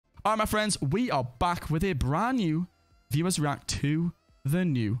All right, my friends, we are back with a brand new Viewers React to the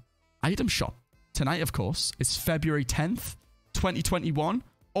new item shop. Tonight, of course, is February 10th, 2021,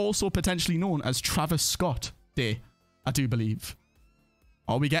 also potentially known as Travis Scott Day, I do believe.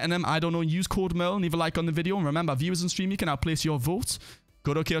 Are we getting them? I don't know. Use code Merl, leave a like on the video. And remember, viewers and stream, you can now place your votes.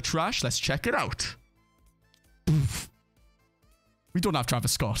 Good, okay, or trash? Let's check it out. Oof. We don't have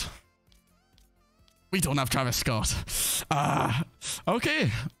Travis Scott. We don't have Travis Scott.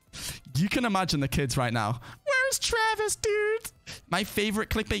 Okay. You can imagine the kids right now. Where's Travis, dude? My favorite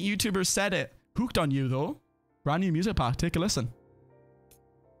clickbait YouTuber said it. Hooked on you, though. Brand new music pack. Take a listen.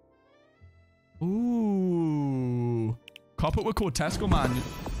 Ooh. Can't put with code Tesco, man.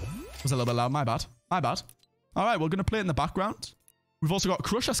 Was a little bit loud. My bad. My bad. All right, we're going to play it in the background. We've also got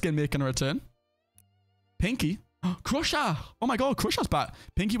Crusher skin making a return. Pinky. Crusher. Oh my god, Crusher's back.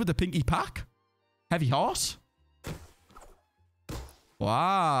 Pinky with the pinky pack. Heavy heart.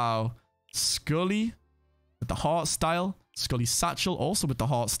 Wow. Scully with the heart style. Scully satchel also with the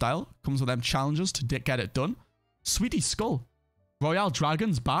heart style. Comes with them challenges to get it done. Sweetie skull. Royale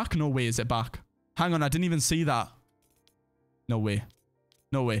Dragon's back. No way is it back. Hang on, I didn't even see that. No way.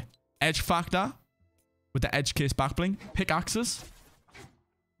 No way. Edge factor with the edge case back bling. Pickaxes.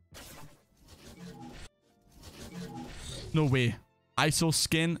 No way. ISO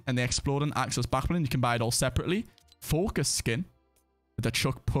skin and the exploding axis back bling. You can buy it all separately. Focus skin with the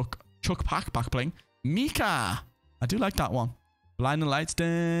Chuck pack back bling. Mika. I do like that one. Blinding lights.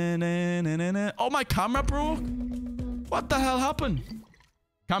 Oh, my camera broke. What the hell happened?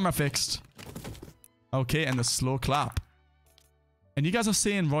 Camera fixed. Okay, and the slow clap. And you guys are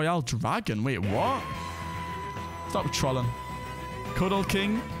saying Royale Dragon. Wait, what? Stop trolling. Cuddle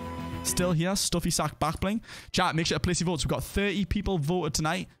King. Still here. Stuffy sack back bling. Chat, make sure to place your votes. We've got 30 people voted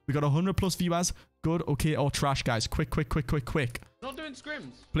tonight. We got 100 plus viewers. Good, okay, or trash, guys. Quick. Not doing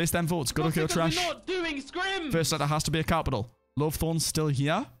scrims. Place them votes. Good, okay, or trash. We're not doing scrims. First letter has to be a capital. Love Thorn's still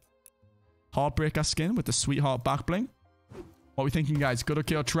here. Heartbreaker skin with the sweetheart back bling. What are we thinking, guys? Good,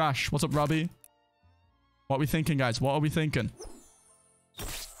 okay, or trash? What's up, Robbie? What are we thinking, guys? What are we thinking?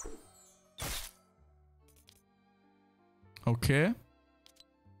 Okay.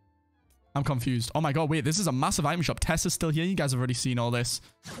 I'm confused. Oh my god, wait. This is a massive item shop. Tess is still here. You guys have already seen all this.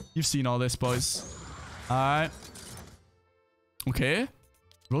 You've seen all this, boys. Alright. Okay.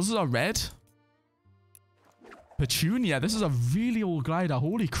 Roses are red. Petunia. This is a really old glider.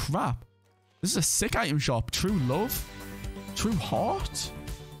 Holy crap. This is a sick item shop. True love. True heart.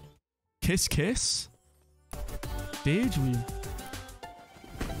 Kiss kiss. Daydream.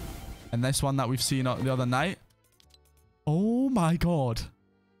 And this one that we've seen the other night. Oh my god.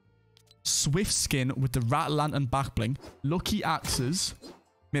 Swift skin with the rat lantern back bling. Lucky axes.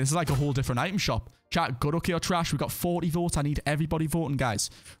 Man, this is like a whole different item shop. Chat, good, okay, or trash. We've got 40 votes. I need everybody voting,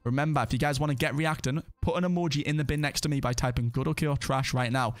 guys. Remember, if you guys want to get reacting, put an emoji in the bin next to me by typing good, okay, or trash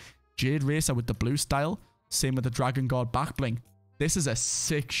right now. Jade Racer with the blue style. Same with the Dragon Guard back bling. This is a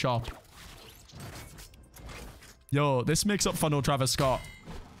sick shop. Yo, this makes up for no Travis Scott.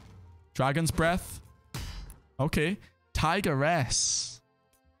 Dragon's Breath. Okay. Tigeress.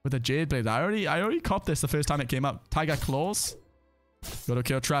 With a Jade Blade. I already copped this the first time it came out. Tiger Claws. Good,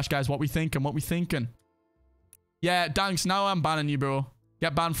 okay, or trash, guys. What we thinking? What we thinking? Yeah, thanks. Now I'm banning you, bro.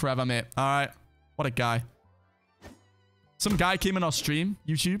 Get banned forever, mate. Alright. What a guy. Some guy came in our stream,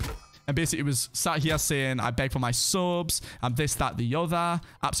 YouTube, and basically was sat here saying, I beg for my subs, and this, that, the other.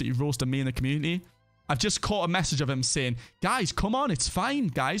 Absolutely roasting me in the community. I've just caught a message of him saying, guys, come on. It's fine,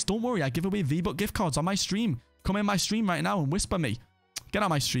 guys. Don't worry. I give away V-Buck gift cards on my stream. Come in my stream right now and whisper me. Get on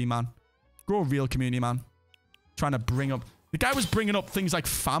my stream, man. Grow a real community, man. Trying to bring up... The guy was bringing up things like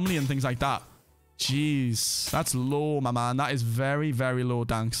family and things like that. Jeez. That's low, my man. That is very, very low,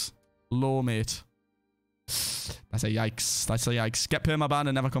 thanks. Low, mate. That's a yikes. That's a yikes. Get permaban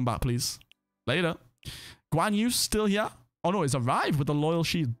and never come back, please. Later. Guan Yu's still here. Oh, no. He's arrived with the Loyal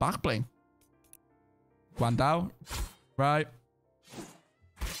Shield back bling. Guan Dao. Right.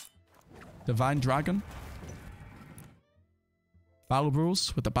 Divine Dragon. Battle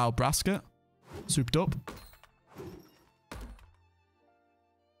Bros with the Battle Brasket. Souped up.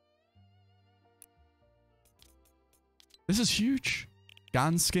 This is huge.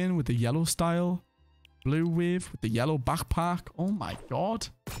 Gan skin with the yellow style. Blue wave with the yellow backpack. Oh my god.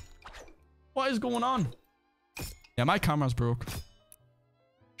 What is going on? Yeah, my camera's broke.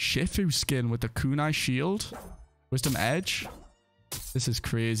 Shifu skin with the kunai shield. Wisdom edge. This is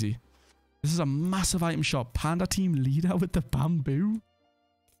crazy. This is a massive item shop. Panda team leader with the bamboo.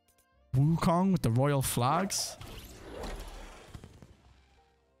 Wukong with the royal flags.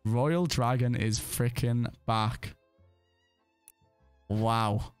 Royal Dragon is freaking back.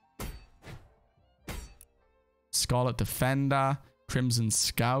 Wow. Scarlet Defender. Crimson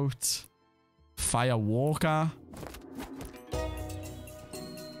Scout. Fire Walker.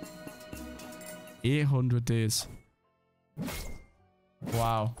 800 days.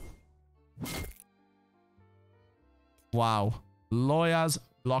 Wow. Wow. Lawyers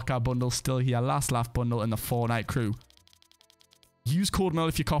locker bundle still here. Last laugh bundle in the Fortnite crew. Use code Merl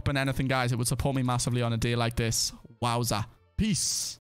if you're copping anything, guys. It would support me massively on a day like this. Wowza. Peace.